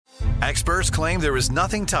Experts claim there is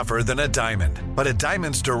nothing tougher than a diamond. But at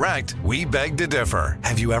Diamonds Direct, we beg to differ.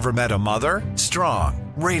 Have you ever met a mother?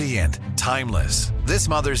 Strong, radiant, timeless. This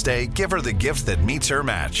Mother's Day, give her the gift that meets her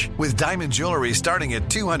match. With diamond jewelry starting at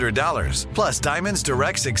 $200. Plus Diamonds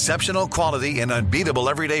Direct's exceptional quality and unbeatable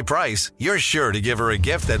everyday price, you're sure to give her a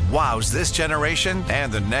gift that wows this generation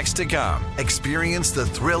and the next to come. Experience the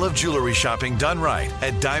thrill of jewelry shopping done right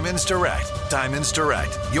at Diamonds Direct. Diamonds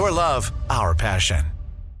Direct. Your love, our passion.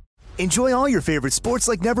 Enjoy all your favorite sports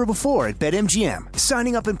like never before at BetMGM.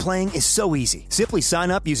 Signing up and playing is so easy. Simply sign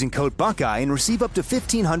up using code Buckeye and receive up to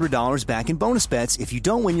 $1,500 back in bonus bets if you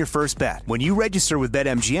don't win your first bet. When you register with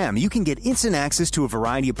BetMGM, you can get instant access to a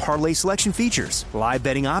variety of parlay selection features, live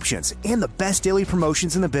betting options, and the best daily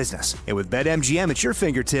promotions in the business. And with BetMGM at your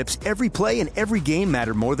fingertips, every play and every game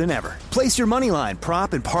matter more than ever. Place your moneyline,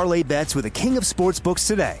 prop, and parlay bets with the king of sportsbooks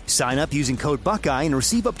today. Sign up using code Buckeye and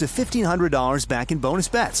receive up to $1,500 back in bonus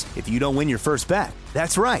bets if you don't win your first bet.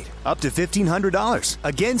 That's right, up to $1,500.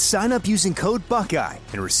 Again, sign up using code Buckeye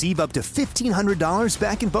and receive up to $1,500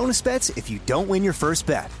 back in bonus bets if you don't win your first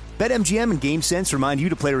bet. BetMGM and GameSense remind you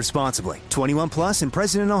to play responsibly. 21 plus and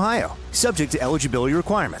present in Ohio. Subject to eligibility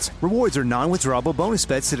requirements. Rewards are non-withdrawable bonus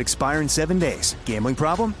bets that expire in 7 days. Gambling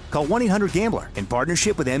problem? Call 1-800-GAMBLER in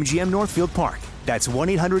partnership with MGM Northfield Park. That's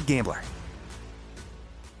 1-800-GAMBLER.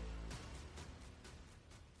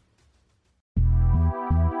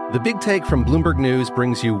 The Big Take from Bloomberg News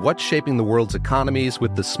brings you what's shaping the world's economies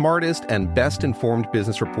with the smartest and best-informed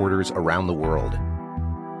business reporters around the world.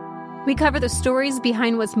 We cover the stories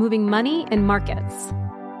behind what's moving money and markets,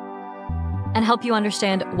 and help you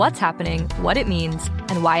understand what's happening, what it means,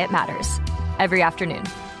 and why it matters every afternoon.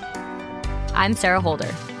 I'm Sarah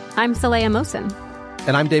Holder. I'm Saleha Mohsin.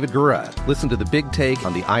 And I'm David Gura. Listen to The Big Take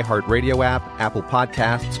on the iHeartRadio app, Apple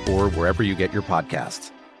Podcasts, or wherever you get your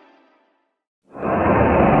podcasts.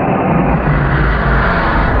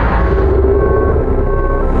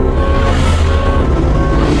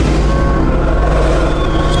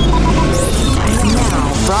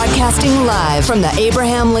 Broadcasting live from the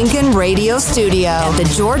Abraham Lincoln Radio Studio at the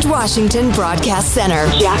George Washington Broadcast Center.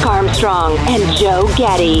 Jack Armstrong and Joe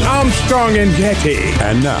Getty. Armstrong and Getty.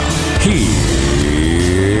 And now, here's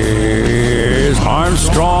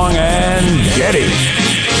Armstrong and Getty.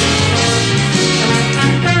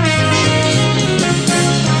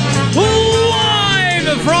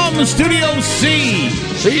 Live from Studio C.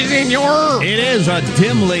 Senor. It is a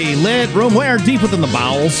dimly lit room. We are deep within the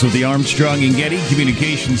bowels of the Armstrong and Getty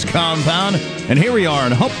Communications compound. And here we are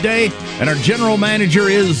on Hump Day, and our general manager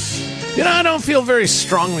is... You know, I don't feel very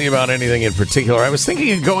strongly about anything in particular. I was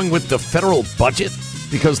thinking of going with the federal budget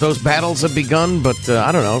because those battles have begun, but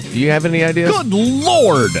I don't know. Do you have any ideas? Good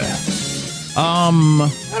Lord. I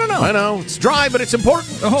don't know. I know. It's dry, but it's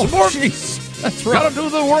important. Oh, it's important. Jeez. That's rough. Gotta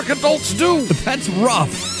do the work adults do. That's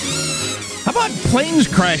rough. How about planes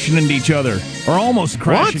crashing into each other? Or almost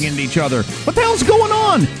crashing into each other? What the hell's going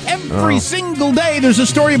on? Every single day there's a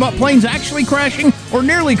story about planes actually crashing or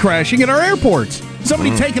nearly crashing at our airports.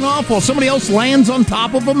 Somebody taking off while somebody else lands on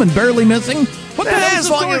top of them and barely missing. What the hell is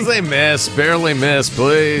the story? As long as they barely miss,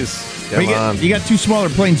 please. Come on. You got two smaller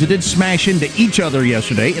planes that did smash into each other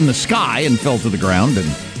yesterday in the sky and fell to the ground, and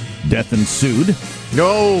death ensued.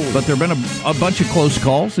 No. But there have been a bunch of close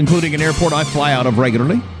calls, including an airport I fly out of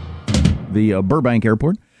regularly. The Burbank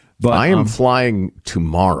Airport. But I am flying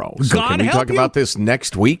tomorrow. So God can we talk about this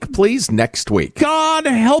next week, please? Next week. God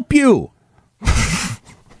help you.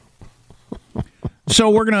 So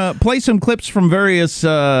we're going to play some clips from various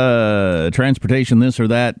transportation, this or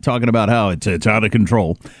that, talking about how it's out of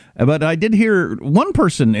control. But I did hear one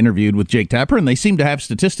person interviewed with Jake Tapper, and they seem to have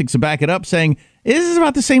statistics to back it up, saying this is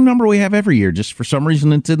about the same number we have every year. Just for some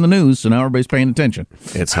reason, it's in the news, so now everybody's paying attention.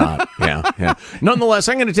 It's hot. Yeah. Nonetheless,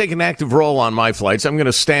 I'm going to take an active role on my flights. I'm going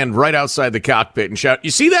to stand right outside the cockpit and shout,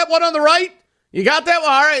 "You see that one on the right? You got that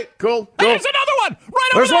one? All right, cool. Hey, there's another one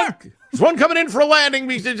right over there. There's one coming in for a landing.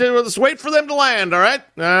 Let's wait for them to land, all right?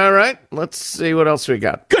 All right. Let's see what else we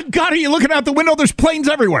got." Good God, are you looking out the window? There's planes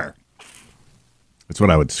everywhere. That's what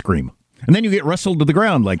I would scream. And then you get wrestled to the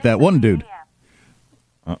ground like that one dude.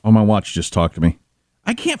 My watch just talked to me.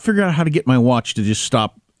 I can't figure out how to get my watch to just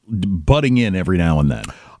stop butting in every now and then.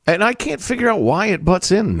 And I can't figure out why it butts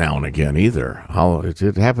in now and again either.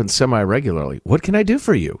 It happens semi-regularly. What can I do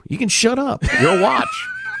for you? You can shut up. You're a watch.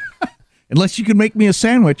 Unless you can make me a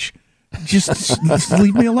sandwich, just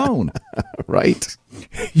leave me alone. Right.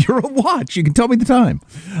 You're a watch. You can tell me the time.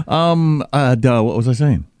 What was I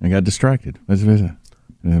saying? I got distracted.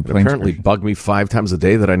 Apparently bug me 5 times a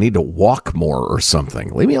day that I need to walk more or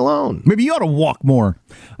something. Leave me alone. Maybe you ought to walk more.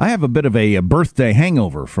 I have a bit of a birthday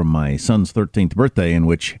hangover from my son's 13th birthday, in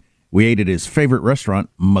which We ate at his favorite restaurant,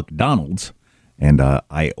 McDonald's, and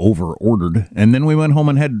I over-ordered. And then we went home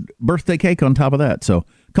and had birthday cake on top of that. So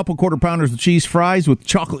a couple quarter-pounders of cheese fries with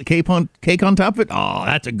chocolate cake on top of it. Oh,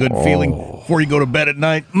 that's a good feeling before you go to bed at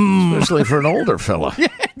night. Especially for an older fella. Yeah,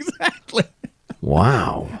 exactly.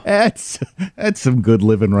 Wow. That's some good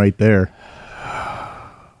living right there.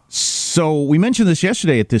 So we mentioned this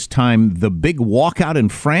yesterday at this time, the big walkout in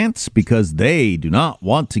France because they do not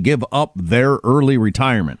want to give up their early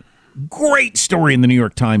retirement. Great story in the New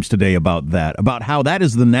York Times today about that, about how that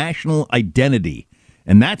is the national identity.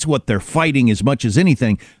 And that's what they're fighting as much as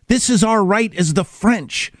anything. This is our right as the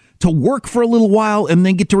French to work for a little while and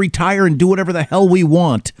then get to retire and do whatever the hell we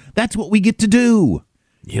want. That's what we get to do.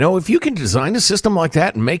 You know, if you can design a system like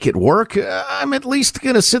that and make it work, I'm at least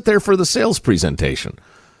going to sit there for the sales presentation.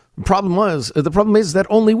 The problem is that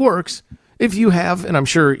only works if you have, and I'm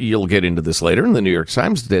sure you'll get into this later, and the New York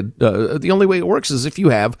Times did, the only way it works is if you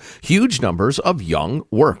have huge numbers of young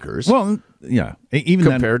workers. Well, yeah, even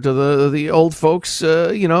compared to the old folks,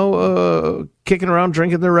 kicking around,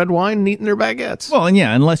 drinking their red wine and eating their baguettes. Well, and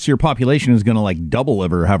yeah, unless your population is going to like double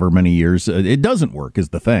every however many years, it doesn't work is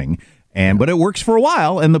the thing. But it works for a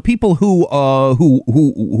while, and the people who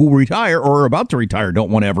retire or are about to retire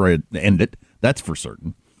don't want to ever end it. That's for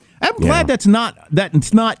certain. I'm glad it's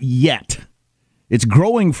not yet. It's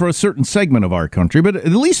growing for a certain segment of our country, but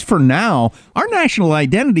at least for now, our national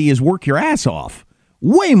identity is work your ass off.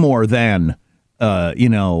 Way more than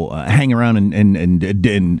hang around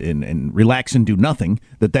and relax and do nothing.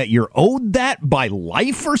 That you're owed that by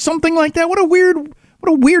life or something like that. What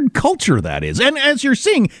a weird culture that is. And as you're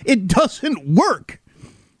seeing, it doesn't work.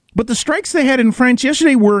 But the strikes they had in France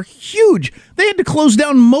yesterday were huge. They had to close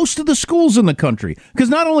down most of the schools in the country because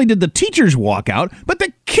not only did the teachers walk out, but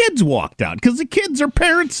the kids walked out because their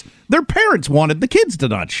parents wanted the kids to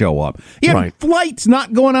not show up. You had flights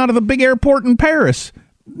not going out of the big airport in Paris.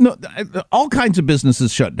 No, all kinds of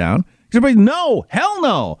businesses shut down. Everybody, no, hell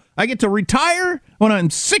no. I get to retire when I'm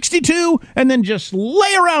 62 and then just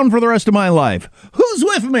lay around for the rest of my life. Who's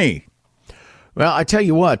with me? Well, I tell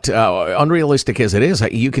you what, unrealistic as it is,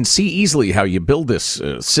 you can see easily how you build this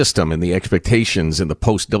system and the expectations in the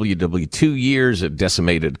post-WW2 years, a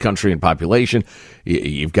decimated country and population.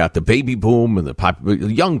 You've got the baby boom and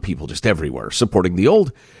the young people just everywhere supporting the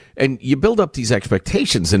old. And you build up these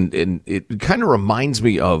expectations, and it kind of reminds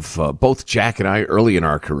me of both Jack and I very early in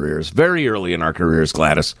our careers,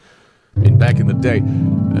 Gladys. Back in the day,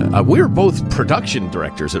 we were both production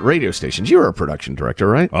directors at radio stations. You were a production director,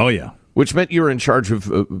 right? Oh, yeah. Which meant you were in charge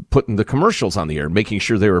of putting the commercials on the air and making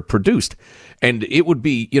sure they were produced. And it would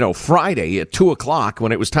be, Friday at 2:00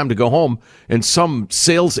 when it was time to go home, and some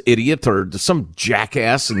sales idiot or some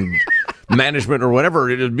jackass and management or whatever,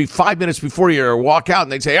 it would be 5 minutes before you walk out,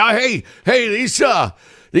 and they'd say, hey,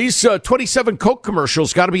 these 27 Coke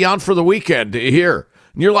commercials got to be on for the weekend here.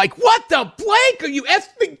 And you're like, what the blank? Are you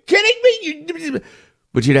effing kidding me?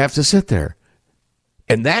 But you'd have to sit there.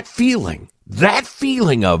 And that feeling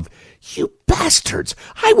of, you bastards,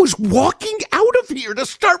 I was walking out of here to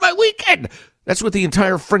start my weekend. That's what the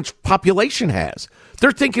entire French population has.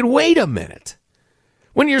 They're thinking, wait a minute.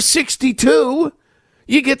 When you're 62,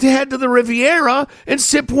 you get to head to the Riviera and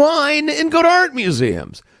sip wine and go to art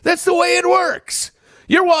museums. That's the way it works.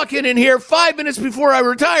 You're walking in here 5 minutes before I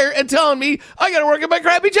retire and telling me I got to work at my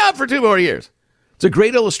crappy job for 2 more years. It's a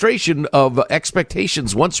great illustration of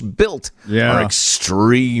expectations once built are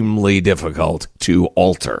extremely difficult to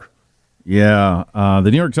alter. Yeah,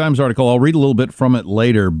 the New York Times article, I'll read a little bit from it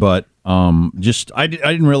later, but I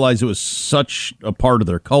didn't realize it was such a part of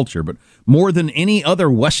their culture. But more than any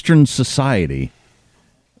other Western society,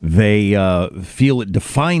 they feel it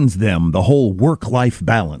defines them, the whole work-life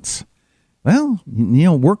balance. Well,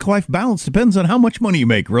 work-life balance depends on how much money you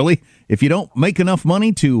make, really. If you don't make enough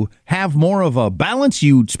money to have more of a balance,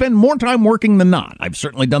 you spend more time working than not. I've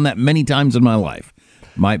certainly done that many times in my life.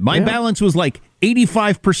 My balance was like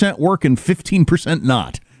 85% work and 15%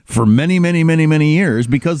 not for many, many, many, many years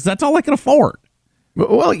because that's all I could afford.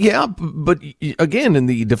 Well, yeah, but again, in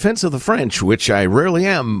the defense of the French, which I rarely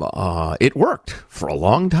am, it worked for a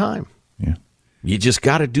long time. Yeah, you just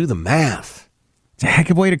got to do the math. It's a heck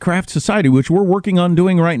of a way to craft society, which we're working on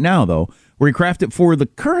doing right now, though, where you craft it for the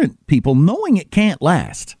current people, knowing it can't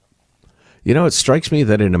last. It strikes me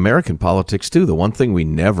that in American politics, too, the one thing we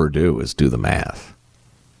never do is do the math.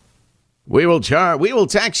 We will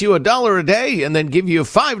tax you $1 a day and then give you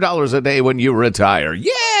 $5 a day when you retire.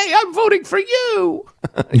 Yay, I'm voting for you.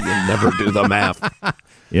 You never do the math.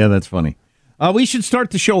 Yeah, that's funny. We should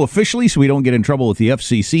start the show officially so we don't get in trouble with the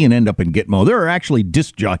FCC and end up in Gitmo. There are actually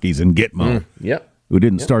disc jockeys in Gitmo. Yep. who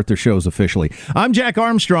didn't start their shows officially. I'm Jack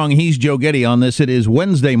Armstrong. He's Joe Getty on this. It is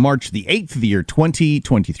Wednesday, March the 8th, the year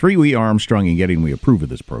 2023. We are Armstrong and Getty, and we approve of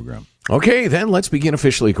this program. Okay, then let's begin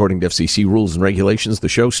officially according to FCC rules and regulations. The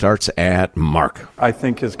show starts at Mark. I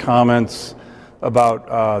think his comments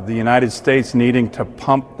about the United States needing to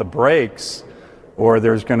pump the brakes or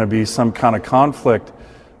there's going to be some kind of conflict,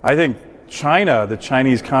 I think China, the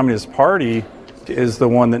Chinese Communist Party, is the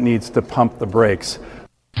one that needs to pump the brakes.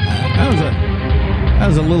 That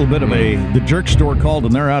was a little bit of the jerk store called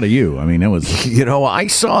and they're out of you. I mean, it was... You know, I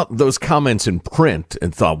saw those comments in print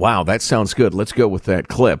and thought, wow, that sounds good. Let's go with that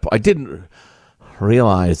clip. I didn't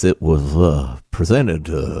realize it was presented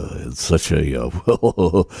in such a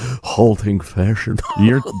halting fashion.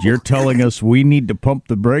 You're telling us we need to pump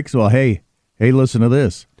the brakes? Well, hey, listen to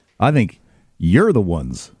this. I think you're the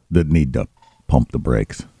ones that need to pump the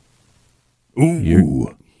brakes.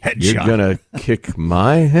 Ooh. Headshot. You're going to kick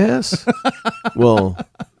my ass? Well,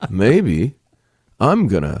 maybe. I'm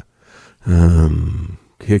going to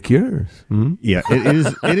kick yours. Yeah,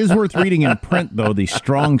 it is worth reading in print, though, the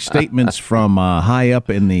strong statements from high up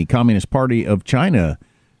in the Communist Party of China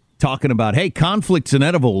talking about, hey, conflict's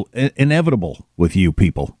inevitable with you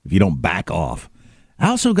people if you don't back off. I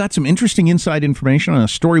also got some interesting inside information on a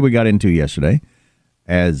story we got into yesterday.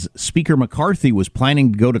 As Speaker McCarthy was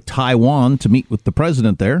planning to go to Taiwan to meet with the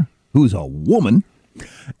president there, who's a woman,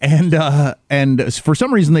 and for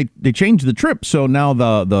some reason they changed the trip. So now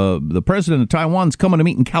the president of Taiwan's coming to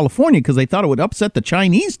meet in California because they thought it would upset the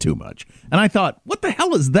Chinese too much. And I thought, what the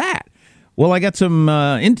hell is that? Well, I got some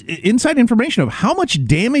inside information of how much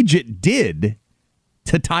damage it did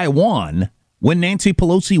to Taiwan when Nancy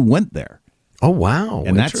Pelosi went there. Oh, wow.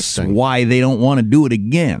 And that's why they don't want to do it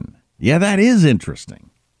again. Yeah, that is interesting.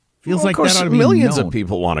 Feels like that ought to be millions known. of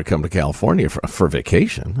people want to come to California for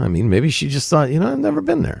vacation. I mean, maybe she just thought, I've never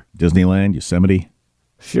been there. Disneyland, Yosemite.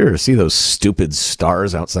 Sure, see those stupid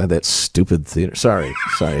stars outside that stupid theater. Sorry,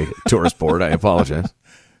 tourist board, I apologize.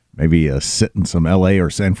 Maybe sit in some L.A. or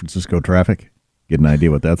San Francisco traffic. Get an idea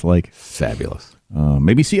what that's like. Fabulous.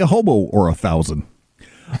 Maybe see a hobo or 1,000.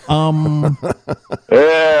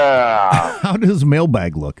 Yeah. How does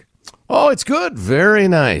mailbag look? Oh, it's good. Very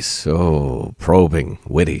nice. Oh, probing,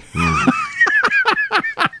 witty.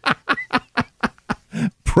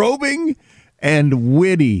 Probing and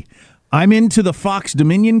witty. I'm into the Fox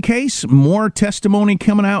Dominion case. More testimony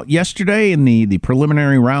coming out yesterday in the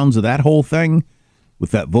preliminary rounds of that whole thing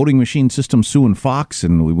with that voting machine system suing Fox,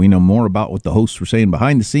 and we know more about what the hosts were saying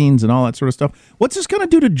behind the scenes and all that sort of stuff. What's this going to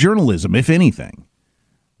do to journalism, if anything,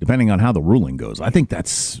 depending on how the ruling goes? I think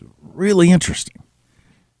that's really interesting.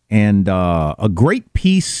 And a great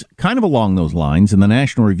piece kind of along those lines in the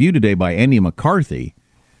National Review today by Andy McCarthy,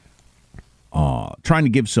 trying to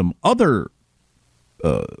give some other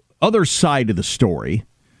side of the story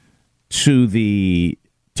to the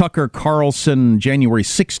Tucker Carlson January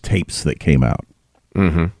 6th tapes that came out.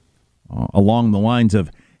 Along the lines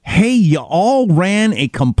of, hey, you all ran a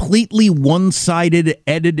completely one-sided,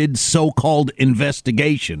 edited so-called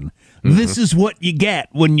investigation. This is what you get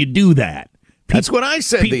when you do that. That's what I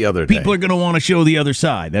said the other day. People are going to want to show the other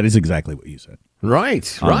side. That is exactly what you said.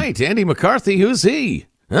 Right. Andy McCarthy, who's he?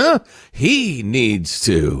 Huh? He needs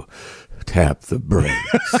to tap the brakes.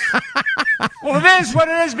 Well, it is what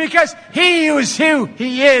it is because he is who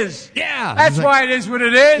he is. Yeah. That's why it is what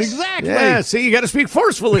it is. Exactly. Yeah, see, you got to speak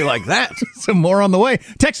forcefully like that. Some more on the way.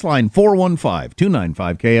 Text line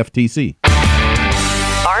 415-295-KFTC.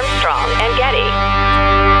 Armstrong and Getty.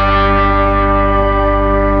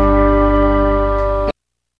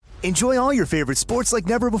 Enjoy all your favorite sports like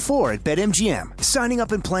never before at BetMGM. Signing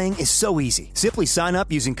up and playing is so easy. Simply sign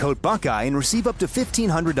up using code Buckeye and receive up to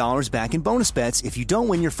 $1,500 back in bonus bets if you don't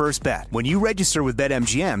win your first bet. When you register with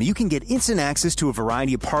BetMGM, you can get instant access to a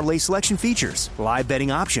variety of parlay selection features, live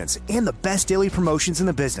betting options, and the best daily promotions in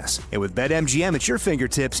the business. And with BetMGM at your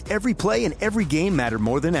fingertips, every play and every game matter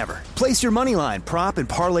more than ever. Place your moneyline, prop, and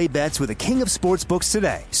parlay bets with the king of sportsbooks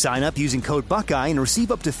today. Sign up using code Buckeye and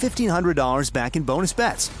receive up to $1,500 back in bonus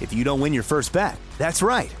bets if you don't win your first bet. That's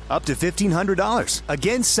right, up to $1,500.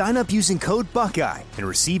 Again, sign up using code Buckeye and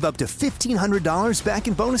receive up to $1,500 back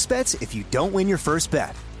in bonus bets if you don't win your first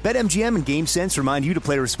bet. BetMGM and GameSense remind you to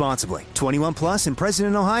play responsibly. 21 plus and present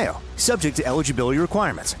in Ohio. Subject to eligibility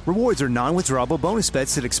requirements. Rewards are non-withdrawable bonus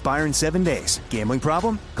bets that expire in 7 days. Gambling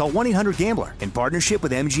problem? Call 1-800-GAMBLER in partnership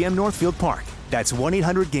with MGM Northfield Park. That's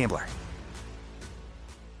 1-800-GAMBLER.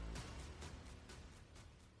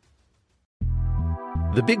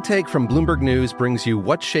 The Big Take from Bloomberg News brings you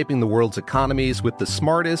what's shaping the world's economies with the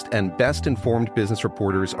smartest and best-informed business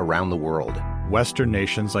reporters around the world. Western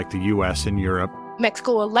nations like the U.S. and Europe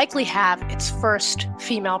Mexico will likely have its first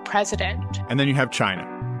female president. And then you have China.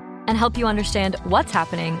 And help you understand what's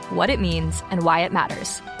happening, what it means, and why it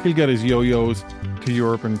matters. He'll get his yo-yos to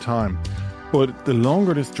Europe in time. But the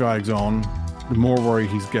longer this drags on, the more worry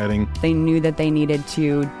he's getting. They knew that they needed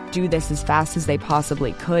to do this as fast as they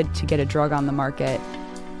possibly could to get a drug on the market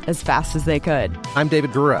as fast as they could. I'm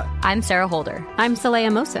David Gura. I'm Sarah Holder. I'm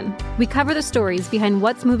Saleha Mohsen. We cover the stories behind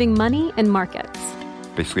what's moving money and markets.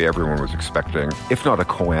 Basically, everyone was expecting, if not a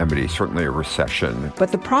calamity, certainly a recession.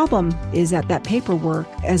 But the problem is that paperwork,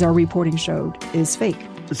 as our reporting showed, is fake.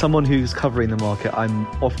 As someone who's covering the market, I'm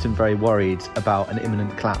often very worried about an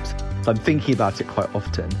imminent collapse. So I'm thinking about it quite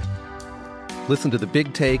often. Listen to The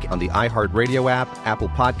Big Take on the iHeartRadio app, Apple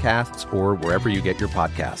Podcasts, or wherever you get your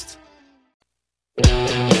podcasts.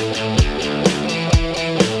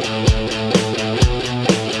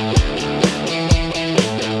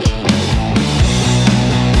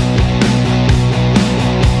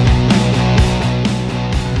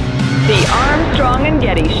 The Armstrong and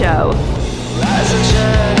Getty Show.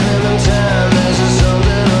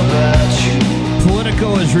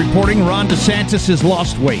 Politico is reporting Ron DeSantis has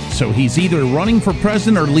lost weight, so he's either running for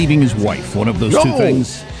president or leaving his wife. One of those two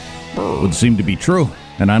things would seem to be true,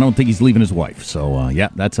 and I don't think he's leaving his wife. So, yeah,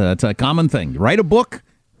 that's a common thing. Write a book,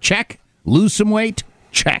 check. Lose some weight,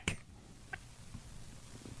 check.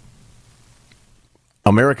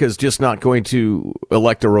 America is just not going to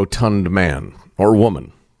elect a rotund man or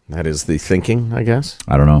woman. That is the thinking, I guess.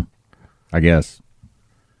 I don't know. I guess.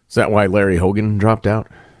 Is that why Larry Hogan dropped out?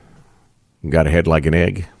 Got a head like an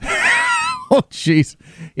egg. Oh, jeez.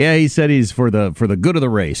 Yeah, he said he's for the good of the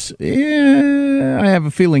race. Yeah, I have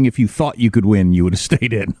a feeling if you thought you could win, you would have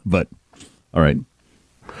stayed in. But, all right.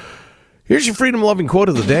 Here's your freedom-loving quote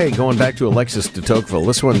of the day, going back to Alexis de Tocqueville.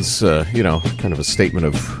 This one's, kind of a statement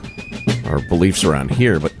of our beliefs around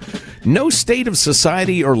here. But no state of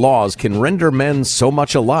society or laws can render men so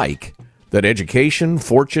much alike that education,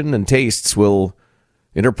 fortune, and tastes will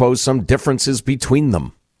interpose some differences between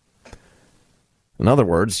them. In other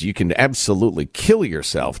words, you can absolutely kill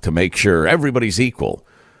yourself to make sure everybody's equal.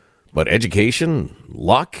 But education,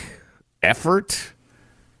 luck, effort,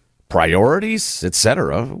 priorities,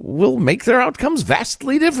 etc., will make their outcomes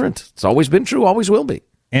vastly different. It's always been true, always will be.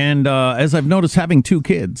 And as I've noticed having two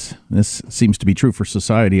kids, this seems to be true for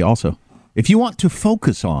society also. If you want to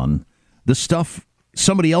focus on the stuff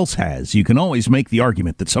somebody else has, you can always make the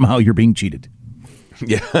argument that somehow you're being cheated.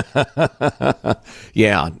 Yeah.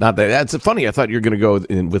 Yeah. Not that. That's funny. I thought you were going to go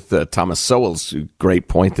in with Thomas Sowell's great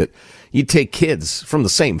point that you take kids from the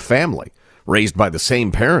same family, raised by the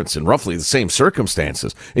same parents in roughly the same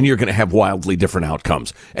circumstances, and you're going to have wildly different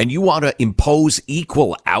outcomes. And you want to impose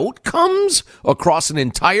equal outcomes across an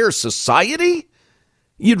entire society?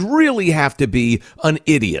 You'd really have to be an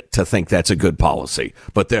idiot to think that's a good policy.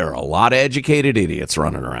 But there are a lot of educated idiots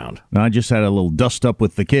running around. I just had a little dust up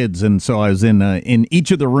with the kids, and so I was in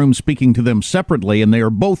each of the rooms speaking to them separately, and they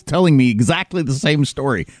are both telling me exactly the same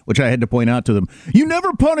story, which I had to point out to them. You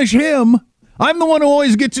never punish him. I'm the one who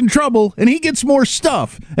always gets in trouble, and he gets more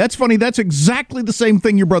stuff. That's funny. That's exactly the same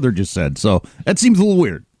thing your brother just said, so that seems a little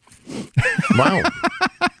weird. Wow.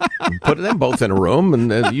 Put them both in a room,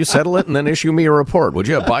 and you settle it, and then issue me a report. Would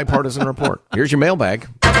you? A bipartisan report. Here's your mailbag.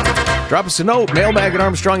 Drop us a note, mailbag at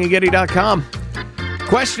armstrongandgetty.com.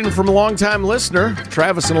 Question from a longtime listener.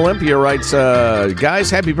 Travis in Olympia writes, guys,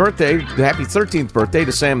 happy 13th birthday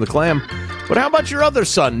to Sam the Clam. But how about your other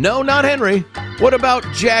son? No, not Henry. What about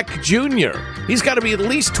Jack Jr.? He's got to be at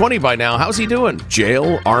least 20 by now. How's he doing?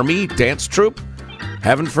 Jail, army, dance troupe?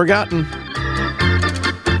 Haven't forgotten.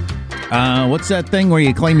 What's that thing where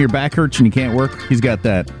you claim your back hurts and you can't work? He's got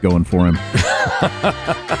that going for him.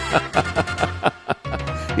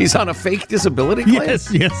 He's on a fake disability claim? Yes.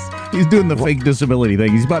 He's doing the fake disability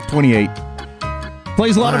thing. He's about 28.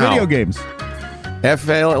 Plays a lot of video games.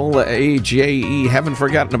 FLAJE. Haven't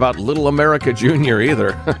forgotten about Little America Jr.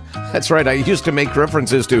 either. That's right. I used to make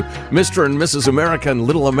references to Mr. and Mrs. America and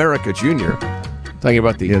Little America Jr. Talking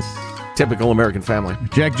about the typical American family.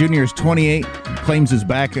 Jack Jr. is 28, claims his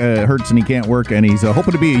back hurts and he can't work, and he's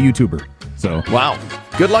hoping to be a YouTuber. So wow.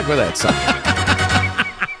 Good luck with that, son.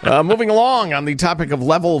 Moving along on the topic of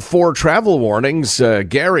level 4 travel warnings,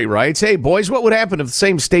 Gary writes, hey, boys, what would happen if the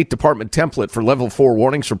same State Department template for level 4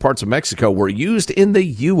 warnings for parts of Mexico were used in the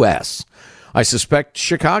U.S.? I suspect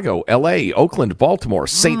Chicago, L.A., Oakland, Baltimore,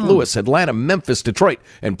 St. Louis, Atlanta, Memphis, Detroit,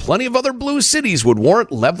 and plenty of other blue cities would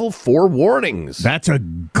warrant level 4 warnings. That's a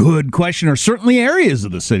good question, or certainly areas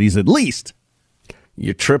of the cities at least.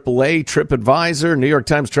 Your AAA, TripAdvisor, New York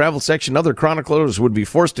Times travel section, other chroniclers would be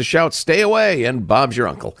forced to shout, stay away, and Bob's your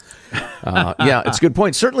uncle. Yeah, it's a good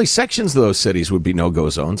point. Certainly sections of those cities would be no-go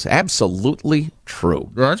zones. Absolutely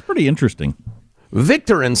true. Well, that's pretty interesting.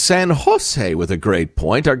 Victor in San Jose with a great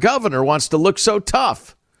point. Our governor wants to look so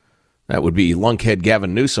tough. That would be lunkhead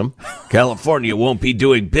Gavin Newsom. California won't be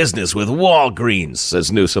doing business with Walgreens,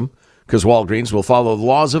 says Newsom, because Walgreens will follow the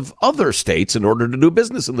laws of other states in order to do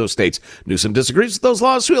business in those states. Newsom disagrees with those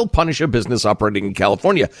laws, so he'll punish a business operating in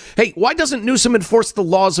California. Hey, why doesn't Newsom enforce the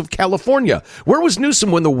laws of California? Where was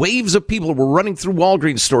Newsom when the waves of people were running through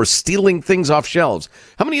Walgreens stores stealing things off shelves?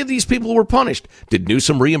 How many of these people were punished? Did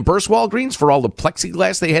Newsom reimburse Walgreens for all the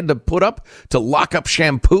plexiglass they had to put up to lock up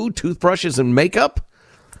shampoo, toothbrushes, and makeup?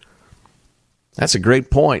 That's a great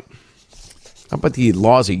point. How about the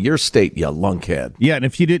laws of your state, you lunkhead? Yeah, and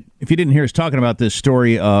if you didn't hear us talking about this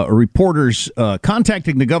story, reporters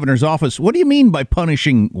contacting the governor's office. What do you mean by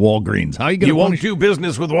punishing Walgreens? How are you going to won't do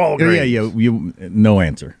business with Walgreens? Yeah, you no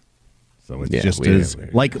answer. So it's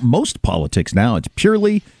like most politics now. It's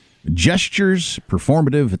purely gestures,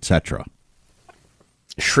 performative, etc.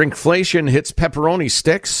 Shrinkflation hits pepperoni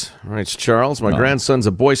sticks, writes Charles. My grandson's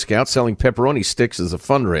a Boy Scout selling pepperoni sticks as a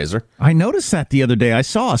fundraiser. I noticed that the other day. I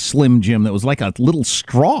saw a Slim Jim that was like a little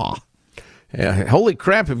straw. Yeah, holy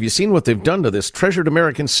crap, have you seen what they've done to this treasured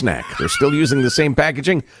American snack? They're still using the same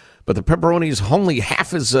packaging, but the pepperoni is only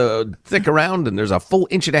half as thick around, and there's a full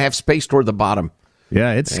 1.5 inch space toward the bottom.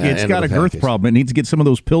 Yeah, it's got a girth problem. It needs to get some of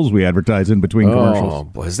those pills we advertise in between commercials. Oh,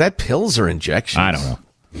 boy, is that pills or injections? I don't know.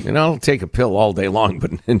 You know, I'll take a pill all day long,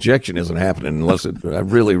 but an injection isn't happening unless I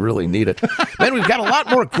really, really need it. Man, we've got a lot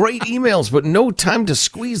more great emails, but no time to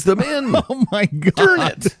squeeze them in. Oh, my God. Darn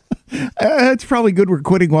it. It's probably good we're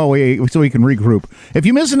quitting so we can regroup. If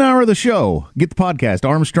you miss an hour of the show, get the podcast,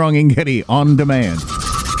 Armstrong and Getty, on demand.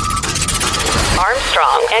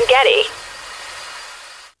 Armstrong and Getty.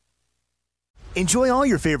 Enjoy all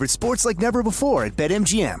your favorite sports like never before at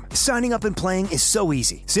BetMGM. Signing up and playing is so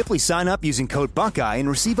easy. Simply sign up using code Buckeye and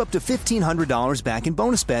receive up to $1,500 back in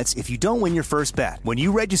bonus bets if you don't win your first bet. When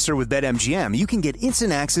you register with BetMGM, you can get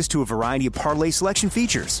instant access to a variety of parlay selection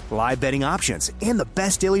features, live betting options, and the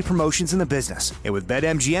best daily promotions in the business. And with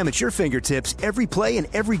BetMGM at your fingertips, every play and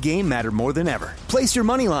every game matter more than ever. Place your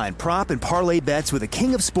moneyline, prop, and parlay bets with the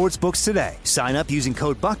king of sportsbooks today. Sign up using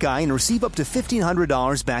code Buckeye and receive up to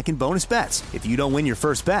 $1,500 back in bonus bets if you don't win your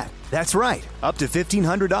first bet. That's right, up to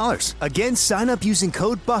 $1,500. Again, sign up using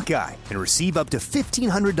code Buckeye and receive up to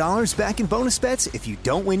 $1,500 back in bonus bets if you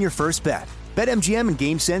don't win your first bet. BetMGM and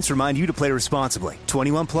GameSense remind you to play responsibly.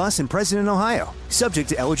 21 plus and present in Ohio. Subject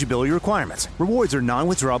to eligibility requirements. Rewards are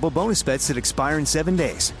non-withdrawable bonus bets that expire in 7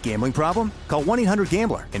 days. Gambling problem? Call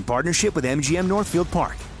 1-800-GAMBLER in partnership with MGM Northfield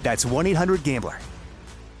Park. That's 1-800-GAMBLER.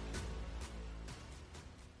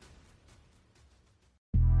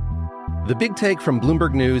 The Big Take from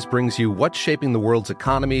Bloomberg News brings you what's shaping the world's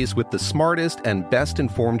economies with the smartest and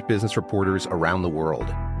best-informed business reporters around the world.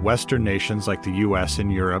 Western nations like the U.S.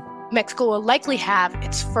 and Europe. Mexico will likely have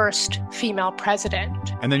its first female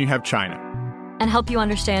president. And then you have China. And help you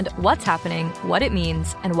understand what's happening, what it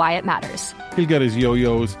means, and why it matters. He'll get his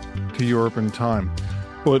yo-yos to Europe in time.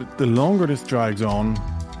 But the longer this drags on,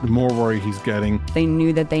 the more worry he's getting. They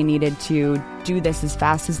knew that they needed to do this as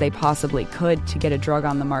fast as they possibly could to get a drug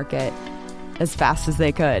on the market as fast as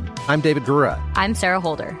they could. I'm David Gura. I'm Sarah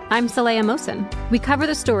Holder. I'm Saleha Mohsen. We cover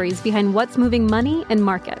the stories behind what's moving money and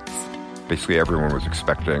markets. Basically, everyone was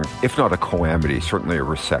expecting, if not a calamity, certainly a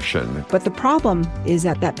recession. But the problem is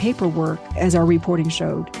that paperwork, as our reporting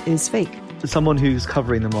showed, is fake. As someone who's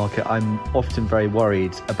covering the market, I'm often very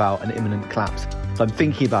worried about an imminent collapse. So I'm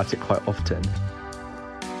thinking about it quite often.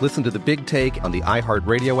 Listen to The Big Take on the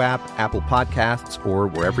iHeartRadio app, Apple Podcasts, or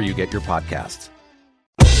wherever you get your podcasts.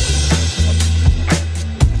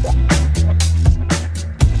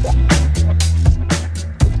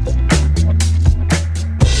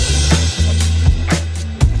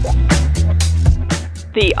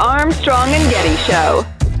 The Armstrong and Getty Show.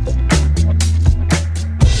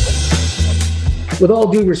 With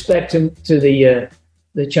all due respect to the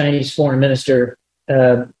Chinese foreign minister,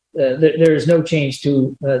 there is no change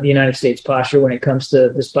to the United States posture when it comes to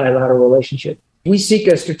this bilateral relationship. We seek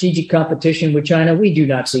a strategic competition with China. We do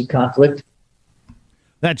not seek conflict.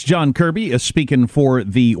 That's John Kirby speaking for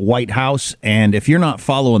the White House. And if you're not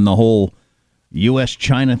following the whole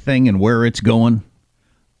U.S.-China thing and where it's going,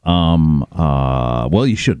 well,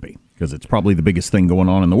 you should be, because it's probably the biggest thing going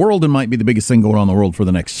on in the world and might be the biggest thing going on in the world for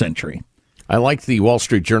the next century. I like the Wall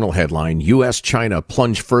Street Journal headline, U.S.-China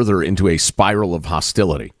plunge further into a spiral of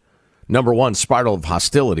hostility. Number one, Spiral of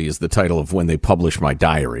Hostility is the title of when they publish my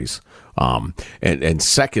diaries. And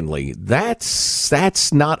secondly,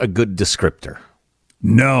 that's not a good descriptor.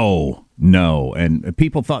 No, No, and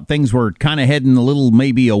people thought things were kind of heading a little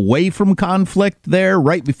maybe away from conflict there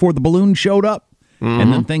right before the balloon showed up.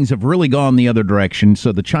 And then things have really gone the other direction.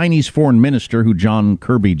 So the Chinese foreign minister, who John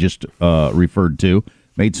Kirby just referred to,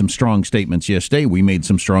 made some strong statements yesterday. We made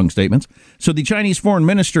some strong statements. So the Chinese foreign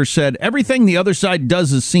minister said, everything the other side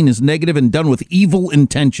does is seen as negative and done with evil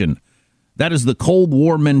intention. That is the Cold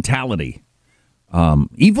War mentality.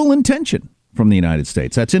 Evil intention from the United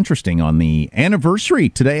States. That's interesting. On the anniversary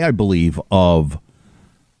today, I believe, of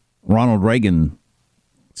Ronald Reagan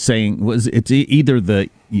saying, it's either the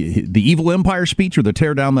evil empire speech or the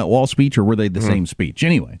tear down that wall speech, or were they the same speech?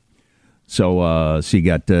 Anyway, so you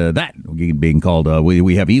got that being called,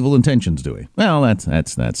 we have evil intentions, do we? Well,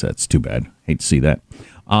 that's too bad. Hate to see that.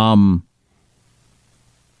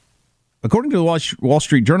 According to the Wall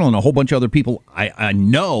Street Journal and a whole bunch of other people I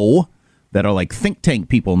know that are like think tank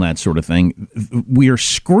people and that sort of thing, we are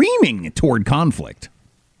screaming toward conflict,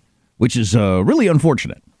 which is really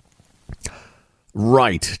unfortunate.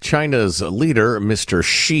 Right. China's leader, Mr.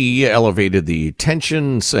 Xi, elevated the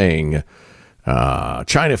tension, saying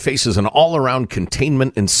China faces an all-around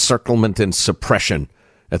containment, encirclement, and suppression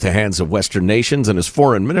at the hands of Western nations, and his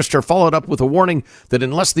foreign minister followed up with a warning that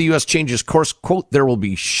unless the U.S. changes course, quote, there will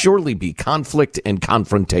surely be conflict and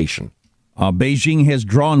confrontation. Beijing has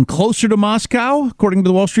drawn closer to Moscow, according to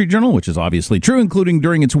the Wall Street Journal, which is obviously true, including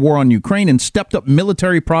during its war on Ukraine, and stepped up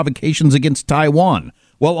military provocations against Taiwan.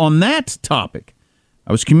 Well, on that topic,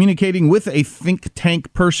 I was communicating with a think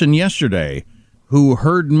tank person yesterday who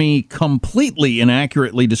heard me completely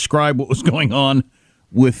inaccurately describe what was going on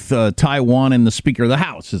with Taiwan and the Speaker of the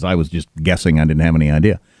House, as I was just guessing. I didn't have any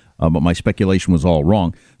idea, but my speculation was all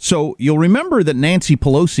wrong. So you'll remember that Nancy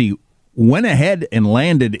Pelosi went ahead and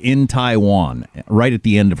landed in Taiwan right at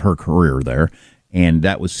the end of her career there, and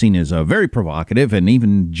that was seen as very provocative, and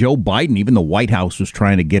even Joe Biden, even the White House, was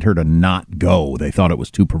trying to get her to not go. They thought it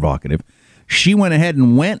was too provocative. She went ahead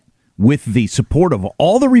and went with the support of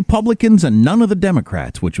all the Republicans and none of the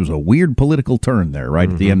Democrats, which was a weird political turn there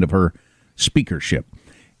right at the end of her speakership.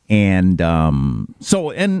 And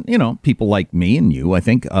people like me and you, I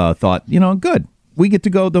think, thought, good. We get to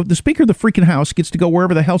go, the Speaker of the freaking House gets to go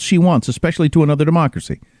wherever the hell she wants, especially to another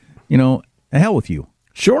democracy. Hell with you.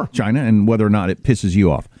 Sure. China, and whether or not it pisses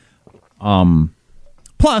you off.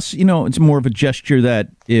 Plus, it's more of a gesture that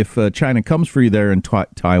if China comes for you there in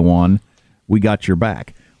Taiwan, we got your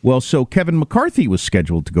back. Well, so Kevin McCarthy was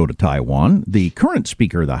scheduled to go to Taiwan, the current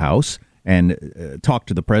Speaker of the House, and talk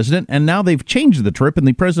to the president. And now they've changed the trip, and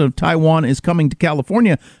the president of Taiwan is coming to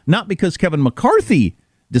California, not because Kevin McCarthy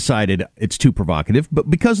decided it's too provocative, but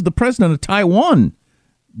because the president of Taiwan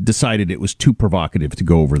decided it was too provocative to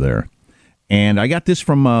go over there. And I got this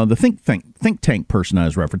from the think tank person I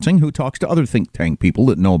was referencing, who talks to other think tank people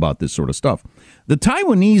that know about this sort of stuff. The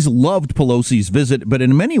Taiwanese loved Pelosi's visit, but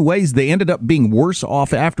in many ways they ended up being worse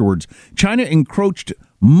off afterwards. China encroached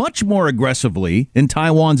much more aggressively in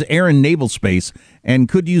Taiwan's air and naval space and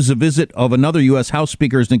could use a visit of another U.S. House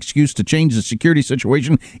Speaker as an excuse to change the security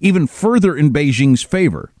situation even further in Beijing's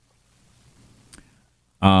favor.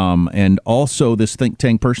 And also this think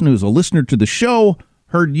tank person, who's a listener to the show,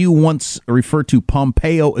 heard you once refer to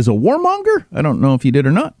Pompeo as a warmonger. I don't know if you did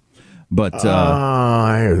or not, but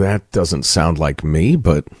that doesn't sound like me.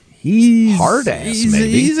 But he's hard ass.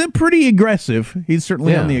 Maybe he's a pretty aggressive. He's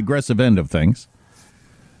certainly on the aggressive end of things.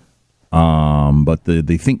 But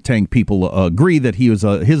the think tank people agree that his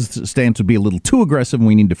stance would be a little too aggressive, and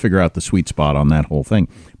we need to figure out the sweet spot on that whole thing.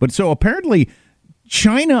 But so apparently,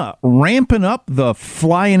 China ramping up the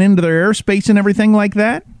flying into their airspace and everything like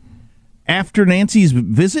that after Nancy's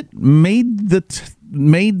visit made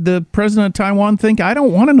the president of Taiwan think, I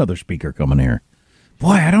don't want another speaker coming here.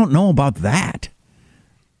 Boy, I don't know about that.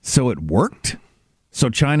 So it worked. So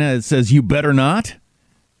China says, you better not,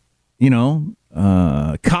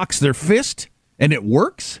 cocks their fist, and it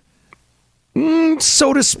works.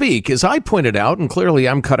 So to speak, as I pointed out, and clearly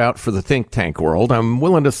I'm cut out for the think tank world, I'm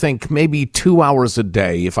willing to think maybe 2 hours a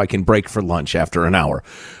day if I can break for lunch after an hour.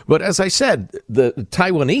 But as I said, the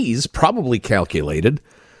Taiwanese probably calculated,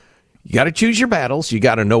 you got to choose your battles, you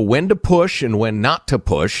got to know when to push and when not to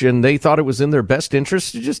push, and they thought it was in their best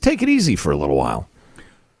interest to just take it easy for a little while.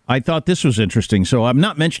 I thought this was interesting. So I'm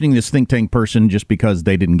not mentioning this think tank person just because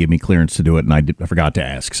they didn't give me clearance to do it, and I forgot to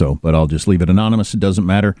ask. But I'll just leave it anonymous. It doesn't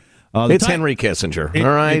matter. It's Henry Kissinger,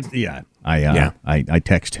 all right? I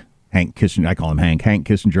text Hank Kissinger. I call him Hank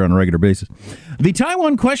Kissinger on a regular basis. The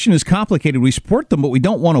Taiwan question is complicated. We support them, but we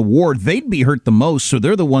don't want a war. They'd be hurt the most, so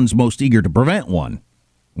they're the ones most eager to prevent one,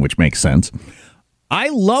 which makes sense. I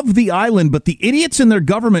love the island, but the idiots in their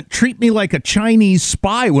government treat me like a Chinese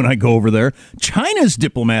spy when I go over there. China's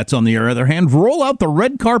diplomats, on the other hand, roll out the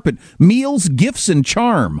red carpet, meals, gifts, and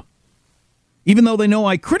charm. Even though they know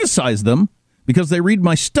I criticize them because they read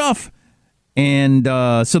my stuff. And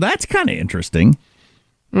so that's kind of interesting.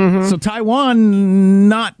 Mm-hmm. So Taiwan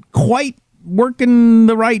not quite working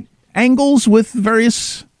the right angles with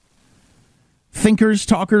various thinkers,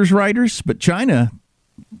 talkers, writers, but China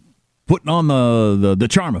putting on the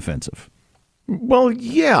charm offensive. Well,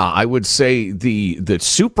 yeah, I would say the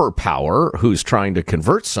superpower who's trying to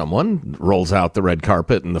convert someone rolls out the red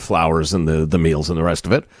carpet and the flowers and the meals and the rest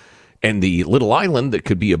of it. And the little island that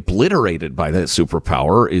could be obliterated by that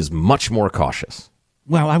superpower is much more cautious.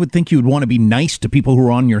 Well, I would think you would want to be nice to people who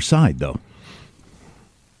are on your side, though.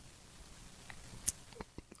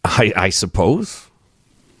 I suppose.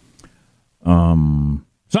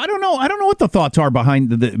 So I don't know. I don't know what the thoughts are behind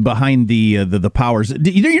the powers.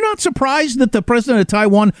 You're not surprised that the president of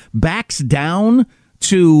Taiwan backs down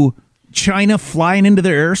to China flying into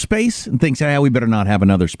their airspace and thinks, we better not have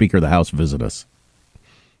another Speaker of the House visit us.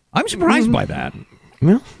 I'm surprised by that.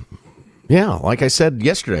 Well, yeah, like I said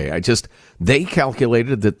yesterday, they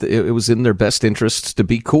calculated that it was in their best interests to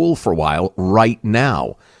be cool for a while right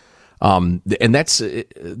now. And that's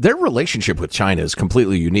their relationship with China is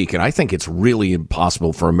completely unique. And I think it's really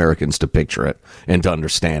impossible for Americans to picture it and to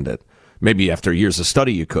understand it. Maybe after years of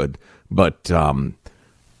study you could, but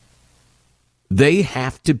they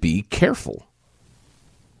have to be careful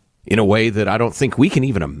in a way that I don't think we can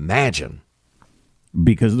even imagine.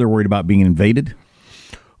 Because they're worried about being invaded?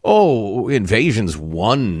 Oh, invasion's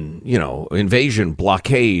one, invasion,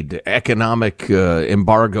 blockade, economic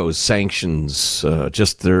embargoes, sanctions,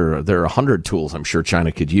 there are 100 tools I'm sure China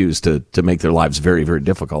could use to make their lives very, very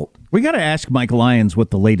difficult. We got to ask Mike Lyons what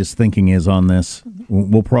the latest thinking is on this.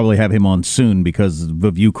 We'll probably have him on soon because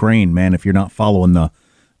of Ukraine, man. If you're not following the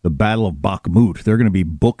Battle of Bakhmut, there are going to be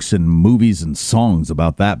books and movies and songs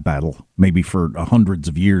about that battle, maybe for hundreds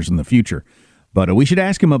of years in the future. But we should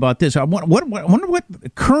ask him about this. I wonder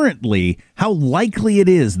what currently, how likely it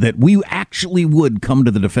is that we actually would come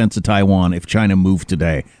to the defense of Taiwan if China moved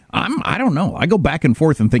today. I don't know. I go back and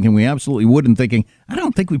forth and thinking we absolutely would and thinking, I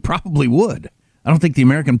don't think we probably would. I don't think the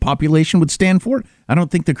American population would stand for it. I don't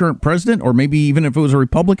think the current president, or maybe even if it was a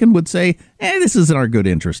Republican, would say, this isn't our good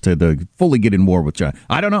interest to fully get in war with China.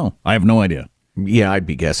 I don't know. I have no idea. Yeah, I'd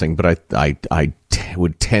be guessing, but I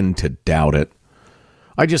would tend to doubt it.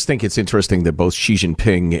 I just think it's interesting that both Xi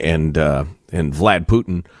Jinping and Vlad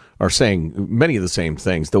Putin are saying many of the same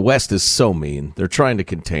things. The West is so mean. They're trying to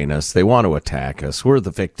contain us. They want to attack us. We're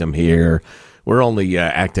the victim here. We're only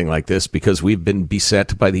acting like this because we've been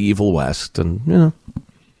beset by the evil West. And,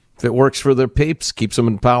 if it works for their papes, keeps them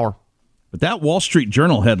in power. But that Wall Street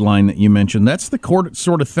Journal headline that you mentioned, that's the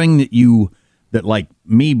sort of thing that like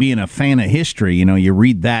me being a fan of history, you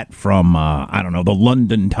read that from, the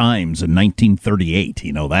London Times in 1938,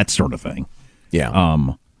 that sort of thing. Yeah.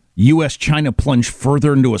 U.S.-China plunged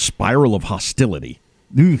further into a spiral of hostility.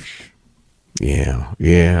 Oof. Yeah.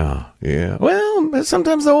 Well,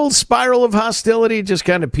 sometimes the old spiral of hostility just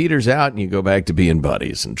kind of peters out and you go back to being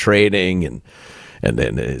buddies and trading and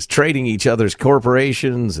then is trading each other's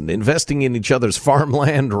corporations and investing in each other's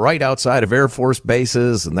farmland right outside of Air Force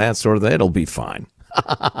bases and that sort of thing. It'll be fine.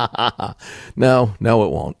 No,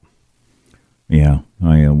 it won't. Yeah,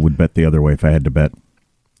 I would bet the other way if I had to bet.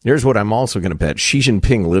 Here's what I'm also going to bet. Xi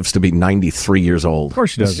Jinping lives to be 93 years old. Of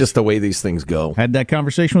course he does. It's just the way these things go. Had that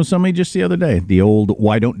conversation with somebody just the other day. The old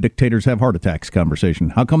why don't dictators have heart attacks conversation.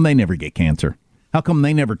 How come they never get cancer? How come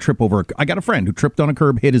they never trip over? I got a friend who tripped on a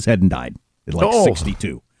curb, hit his head, and died. At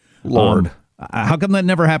 62. Lord. How come that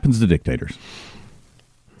never happens to dictators?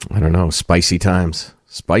 I don't know. Spicy times.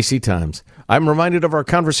 I'm reminded of our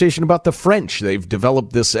conversation about the French. They've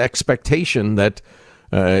developed this expectation that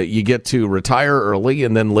you get to retire early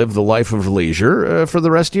and then live the life of leisure for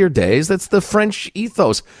the rest of your days. That's the French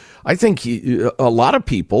ethos. I think a lot of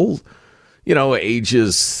people,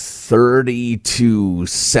 ages 30 to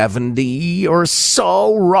 70 or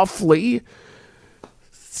so, roughly,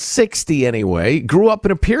 60 anyway, grew up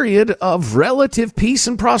in a period of relative peace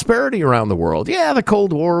and prosperity around the world. Yeah, the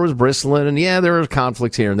Cold War was bristling, and yeah, there were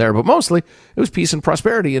conflicts here and there, but mostly it was peace and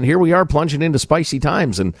prosperity, and here we are plunging into spicy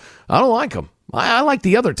times, and I don't like them. I like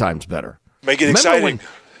the other times better. Make it exciting.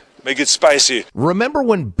 Make it spicy. Remember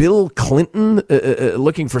when Bill Clinton,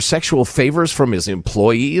 looking for sexual favors from his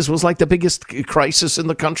employees, was like the biggest crisis in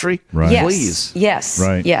the country? Right. Yes. Please. Yes.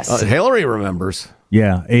 Right. Yes. Hillary remembers.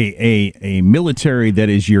 Yeah, a military that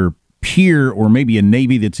is your peer, or maybe a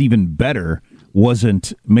Navy that's even better,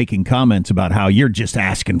 wasn't making comments about how you're just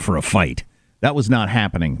asking for a fight. That was not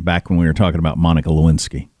happening back when we were talking about Monica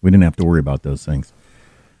Lewinsky. We didn't have to worry about those things.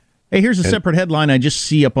 Hey, here's a separate headline I just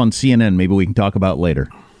see up on CNN. Maybe we can talk about later.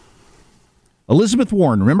 Elizabeth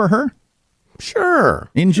Warren, remember her? Sure.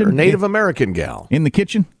 Native American gal. In the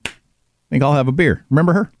kitchen. I think I'll have a beer.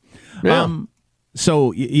 Remember her? Yeah.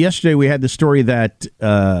 So yesterday we had the story that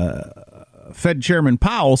Fed Chairman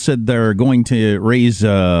Powell said they're going to raise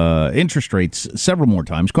interest rates several more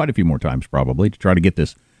times, quite a few more times probably, to try to get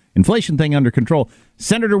this inflation thing under control.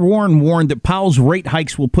 Senator Warren warned that Powell's rate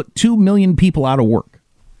hikes will put 2 million people out of work.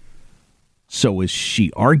 So is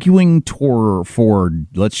she arguing for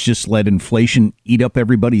let's just let inflation eat up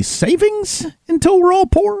everybody's savings until we're all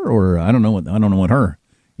poor? Or I don't know what her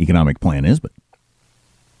economic plan is, but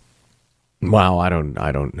wow, I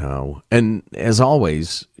don't know. And as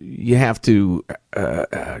always, you have to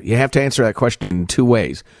answer that question in two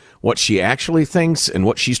ways: what she actually thinks and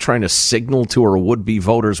what she's trying to signal to her would-be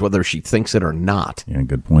voters, whether she thinks it or not. Yeah,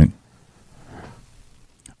 good point.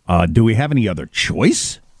 Do we have any other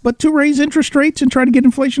choice but to raise interest rates and try to get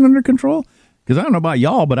inflation under control? Because I don't know about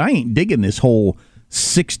y'all, but I ain't digging this whole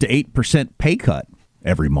 6 to 8% pay cut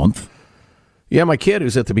every month. Yeah, my kid,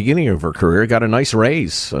 who's at the beginning of her career, got a nice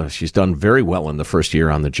raise. She's done very well in the first year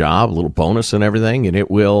on the job, a little bonus and everything, and it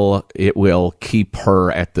will keep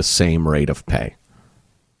her at the same rate of pay,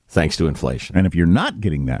 thanks to inflation. And if you're not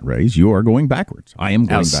getting that raise, you are going backwards. I am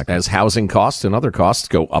going backwards. As housing costs and other costs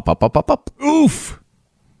go up, up, up, up, up. Oof.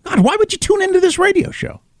 God, why would you tune into this radio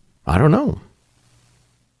show? I don't know.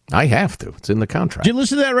 I have to. It's in the contract. Did you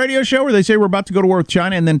listen to that radio show where they say we're about to go to war with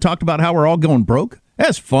China and then talked about how we're all going broke?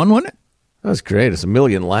 That's fun, wasn't it? That's great. It's a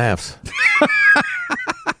million laughs.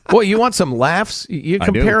 Boy, you want some laughs? You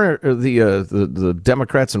compare the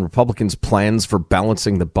Democrats and Republicans' plans for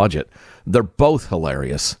balancing the budget. They're both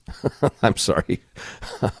hilarious. I'm sorry.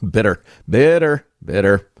 Bitter.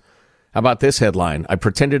 How about this headline? I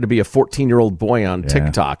pretended to be a 14-year-old boy on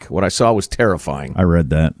TikTok. What I saw was terrifying. I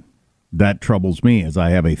read that. That troubles me, as I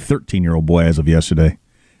have a 13-year-old boy as of yesterday.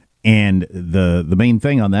 And the main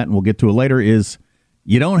thing on that, and we'll get to it later, is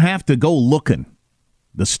you don't have to go looking.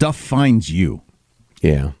 The stuff finds you.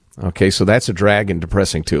 Yeah. Okay, so that's a drag and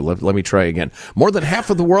depressing, too. Let me try again. More than half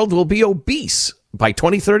of the world will be obese by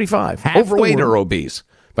 2035. Overweight or obese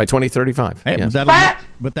by 2035. Hey, yes.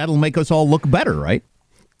 but that'll make us all look better, right?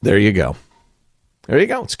 There you go.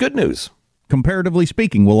 It's good news. Comparatively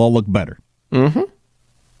speaking, we'll all look better. Mm-hmm.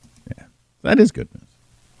 Yeah, that is good news.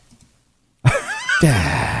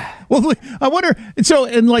 Well, I wonder. So,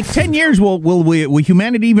 in like 10 years, will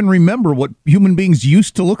humanity even remember what human beings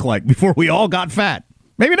used to look like before we all got fat?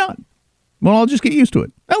 Maybe not. Well, I'll just get used to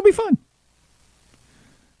it. That'll be fun.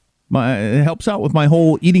 It helps out with my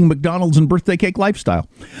whole eating McDonald's and birthday cake lifestyle.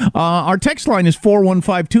 Our text line is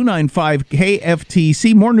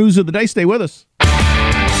 415-295-KFTC. More news of the day. Stay with us.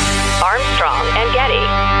 Armstrong and Getty.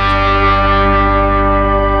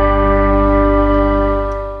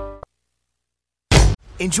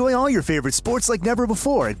 Enjoy all your favorite sports like never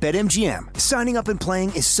before at BetMGM. Signing up and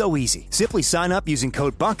playing is so easy. Simply sign up using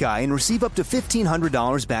code Buckeye and receive up to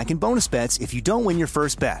 $1,500 back in bonus bets if you don't win your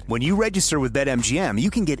first bet. When you register with BetMGM,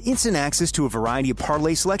 you can get instant access to a variety of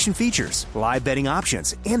parlay selection features, live betting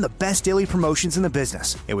options, and the best daily promotions in the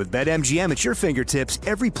business. And with BetMGM at your fingertips,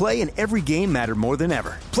 every play and every game matter more than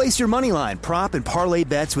ever. Place your moneyline, prop, and parlay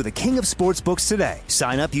bets with the king of sportsbooks today.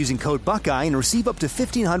 Sign up using code Buckeye and receive up to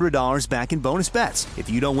 $1,500 back in bonus bets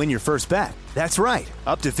if you don't win your first bet. That's right,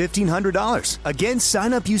 up to $1,500. Again,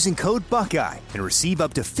 sign up using code Buckeye and receive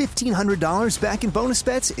up to $1,500 back in bonus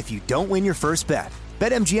bets if you don't win your first bet.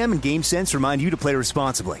 BetMGM and GameSense remind you to play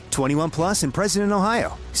responsibly. 21 plus and present in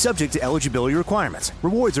Ohio. Subject to eligibility requirements.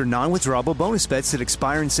 Rewards are non-withdrawable bonus bets that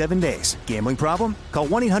expire in 7 days. Gambling problem? Call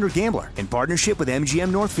 1-800-GAMBLER in partnership with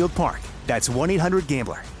MGM Northfield Park. That's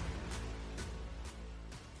 1-800-GAMBLER.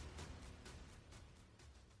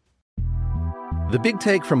 The Big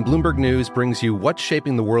Take from Bloomberg News brings you what's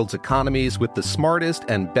shaping the world's economies with the smartest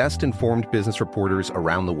and best-informed business reporters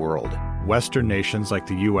around the world. Western nations like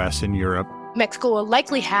the U.S. and Europe. Mexico will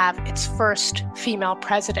likely have its first female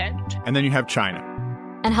president. And then you have China.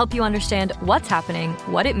 And help you understand what's happening,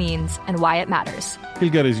 what it means, and why it matters. He'll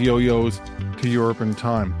get his yo-yos to Europe in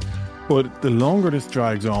time. But the longer this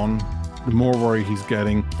drags on, the more worry he's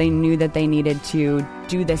getting. They knew that they needed to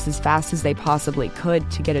do this as fast as they possibly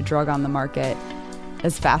could to get a drug on the market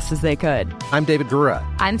as fast as they could. I'm David Gura.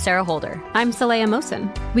 I'm Sarah Holder. I'm Saleha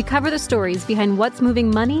Mohsen. We cover the stories behind what's moving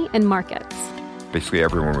money and markets. Basically,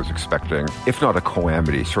 everyone was expecting, if not a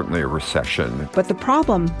calamity, certainly a recession. But the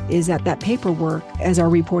problem is that paperwork, as our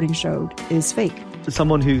reporting showed, is fake.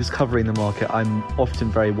 someone who's covering the market, I'm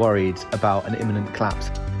often very worried about an imminent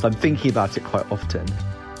collapse. I'm thinking about it quite often.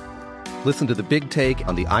 Listen to The Big Take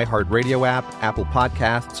on the iHeartRadio app, Apple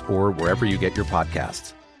Podcasts, or wherever you get your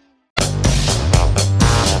podcasts.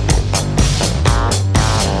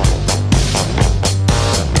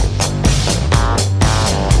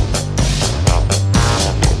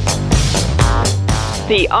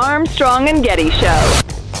 The Armstrong and Getty Show.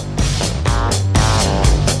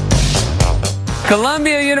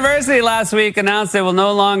 Columbia University last week announced they will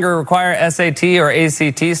no longer require SAT or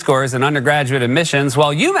ACT scores in undergraduate admissions,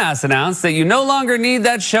 while UMass announced that you no longer need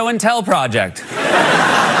that show and tell project.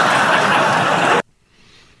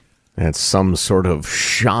 That's some sort of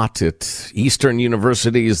shot at Eastern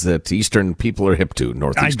universities that Eastern people are hip to.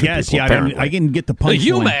 Northeastern I guess, people, yeah. apparently. I didn't get the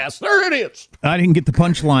punchline. UMass, they're idiots. I didn't get the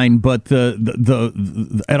punchline, but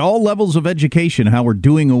the at all levels of education, how we're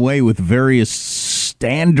doing away with various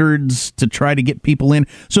standards to try to get people in.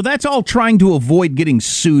 So that's all trying to avoid getting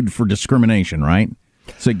sued for discrimination, right?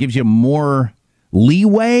 So it gives you more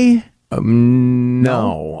leeway.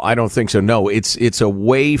 No, I don't think so. No, it's a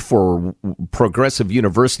way for progressive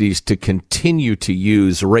universities to continue to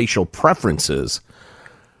use racial preferences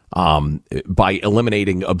by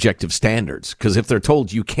eliminating objective standards. Because if they're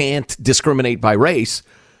told you can't discriminate by race,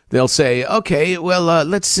 they'll say, okay, well,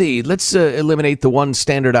 let's see. Let's eliminate the one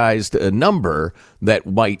standardized number that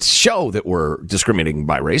might show that we're discriminating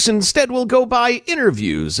by race. Instead, we'll go by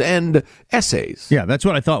interviews and essays. Yeah, that's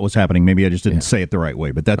what I thought was happening. Maybe I just didn't say it the right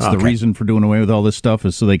way. But that's the reason for doing away with all this stuff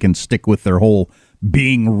is so they can stick with their whole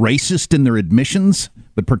being racist in their admissions,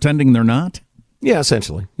 but pretending they're not. Yeah,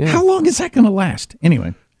 essentially. Yeah. How long is that going to last?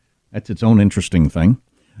 Anyway, that's its own interesting thing.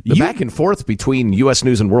 The back and forth between U.S.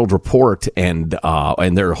 News and World Report and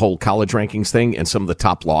their whole college rankings thing and some of the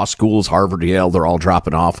top law schools, Harvard, Yale, they're all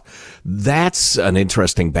dropping off. That's an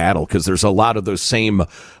interesting battle because there's a lot of those same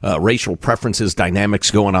racial preferences dynamics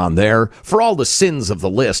going on there for all the sins of the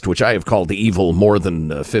list, which I have called evil more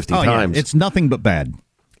than 50 times. Yeah. It's nothing but bad.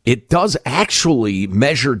 It does actually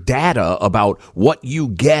measure data about what you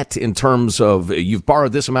get in terms of you've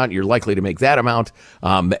borrowed this amount, you're likely to make that amount,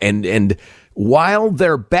 and while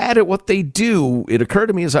they're bad at what they do, it occurred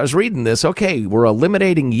to me as I was reading this, okay, we're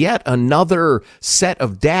eliminating yet another set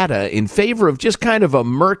of data in favor of just kind of a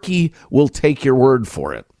murky, we'll take your word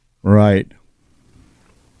for it. Right.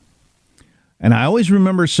 And I always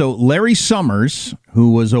remember, so Larry Summers,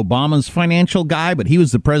 who was Obama's financial guy, but he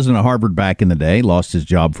was the president of Harvard back in the day, lost his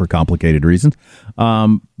job for complicated reasons.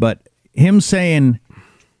 But him saying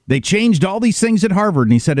they changed all these things at Harvard,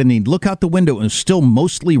 and he said, and he'd look out the window, and it was still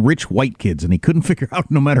mostly rich white kids, and he couldn't figure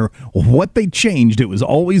out no matter what they changed, it was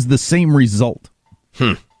always the same result.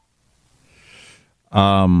 So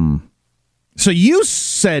you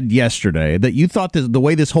said yesterday that you thought that the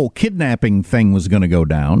way this whole kidnapping thing was going to go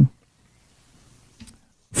down,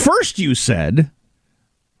 first you said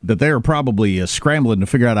that they were probably scrambling to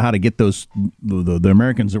figure out how to get those the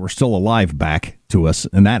Americans that were still alive back to us,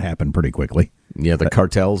 and that happened pretty quickly. Yeah, the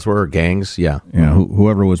cartels were gangs. Yeah,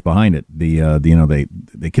 whoever was behind it.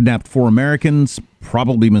 They kidnapped 4 Americans,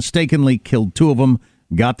 probably mistakenly killed 2 of them,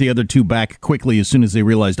 got the other 2 back quickly as soon as they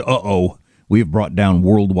realized, we have brought down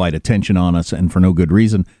worldwide attention on us, and for no good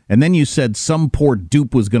reason. And then you said some poor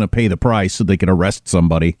dupe was going to pay the price so they could arrest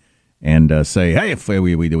somebody and say, hey, if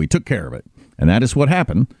we took care of it. And that is what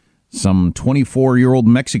happened. Some 24-year-old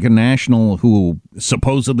Mexican national who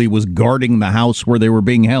supposedly was guarding the house where they were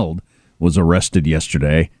being held was arrested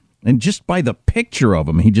yesterday. And just by the picture of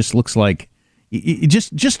him, he just looks like,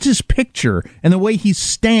 just his picture and the way he's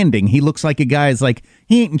standing, he looks like a guy's like,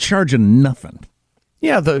 he ain't in charge of nothing.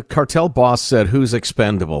 Yeah, the cartel boss said, who's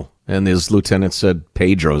expendable? And his lieutenant said,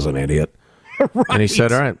 Pedro's an idiot. Right. And he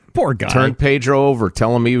said, all right, poor guy. Turn Pedro over.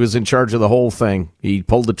 Tell him he was in charge of the whole thing. He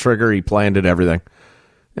pulled the trigger. He planned it, everything.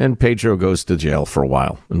 And Pedro goes to jail for a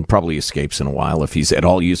while and probably escapes in a while if he's at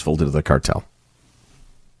all useful to the cartel.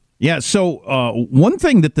 Yeah, so one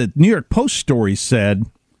thing that the New York Post story said,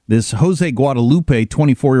 this Jose Guadalupe,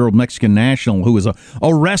 24-year-old Mexican national who was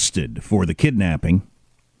arrested for the kidnapping,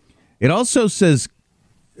 it also says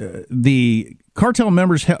the cartel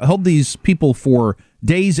members held these people for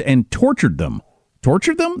days and tortured them.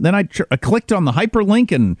 Tortured them? Then I clicked on the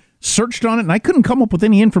hyperlink and searched on it, and I couldn't come up with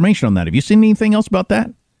any information on that. Have you seen anything else about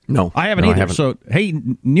that? No. I haven't either. So, hey,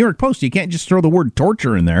 New York Post, you can't just throw the word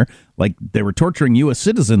torture in there like they were torturing U.S.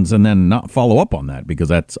 citizens and then not follow up on that, because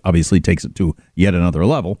that obviously takes it to yet another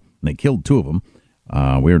level. And they killed 2 of them.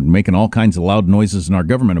 We're making all kinds of loud noises in our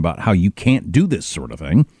government about how you can't do this sort of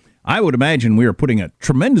thing. I would imagine we are putting a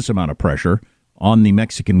tremendous amount of pressure on the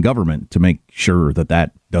Mexican government to make sure that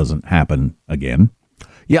that doesn't happen again.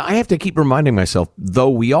 Yeah, I have to keep reminding myself, though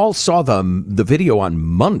we all saw the video on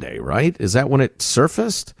Monday, right? Is that when it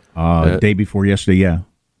surfaced? Day before yesterday, yeah.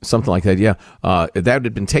 Something like that, yeah. That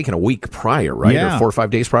had been taken a week prior, right? Yeah. Or 4 or 5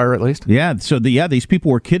 days prior, at least? Yeah, so these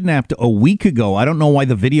people were kidnapped a week ago. I don't know why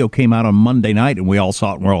the video came out on Monday night and we all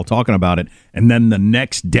saw it and we're all talking about it. And then the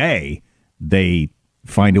next day, they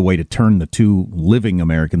find a way to turn the 2 living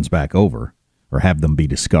Americans back over or have them be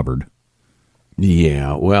discovered.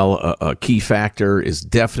 Yeah, well, a key factor is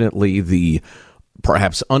definitely the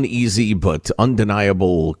perhaps uneasy but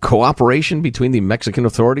undeniable cooperation between the Mexican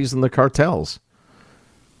authorities and the cartels.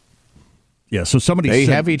 Yeah, so they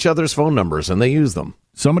have each other's phone numbers and they use them.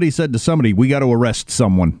 Somebody said to somebody, we got to arrest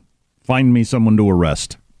someone. Find me someone to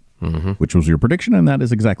arrest, which was your prediction, and that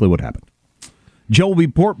is exactly what happened. Joe will be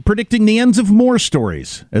predicting the ends of more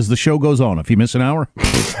stories as the show goes on. If you miss an hour,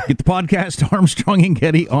 get the podcast Armstrong and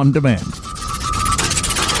Getty on demand.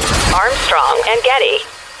 Armstrong and Getty.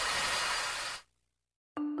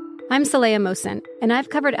 I'm Saleha Mohsin, and I've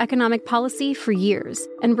covered economic policy for years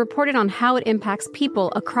and reported on how it impacts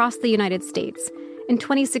people across the United States. In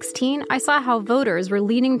 2016, I saw how voters were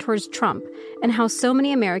leaning towards Trump and how so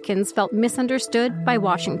many Americans felt misunderstood by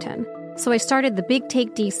Washington. So I started The Big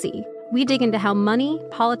Take DC. We dig into how money,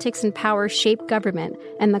 politics, and power shape government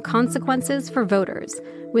and the consequences for voters.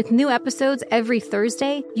 With new episodes every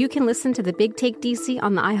Thursday, you can listen to The Big Take DC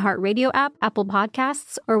on the iHeartRadio app, Apple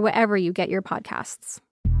Podcasts, or wherever you get your podcasts.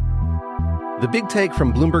 The Big Take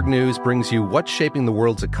from Bloomberg News brings you what's shaping the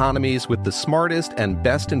world's economies with the smartest and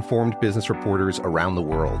best-informed business reporters around the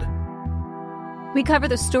world. We cover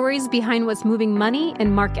the stories behind what's moving money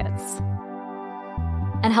and markets.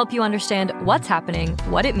 And help you understand what's happening,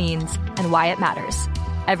 what it means, and why it matters.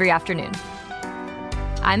 Every afternoon.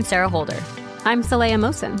 I'm Sarah Holder. I'm Saleha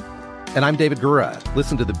Mohsin. And I'm David Gura.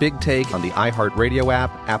 Listen to The Big Take on the iHeartRadio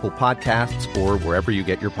app, Apple Podcasts, or wherever you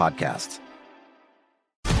get your podcasts.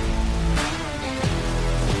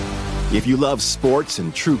 If you love sports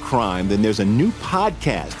and true crime, then there's a new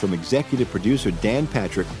podcast from executive producer Dan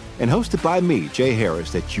Patrick and hosted by me, Jay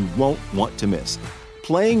Harris, that you won't want to miss.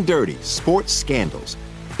 Playing Dirty: Sports Scandals.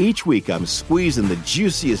 Each week, I'm squeezing the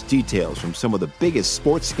juiciest details from some of the biggest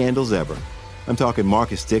sports scandals ever. I'm talking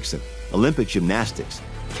Marcus Dixon, Olympic gymnastics,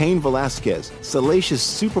 Cain Velasquez, salacious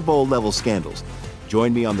Super Bowl-level scandals.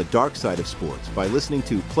 Join me on the dark side of sports by listening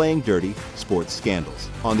to Playing Dirty: Sports Scandals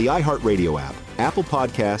on the iHeartRadio app, Apple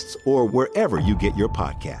Podcasts, or wherever you get your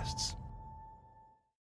podcasts.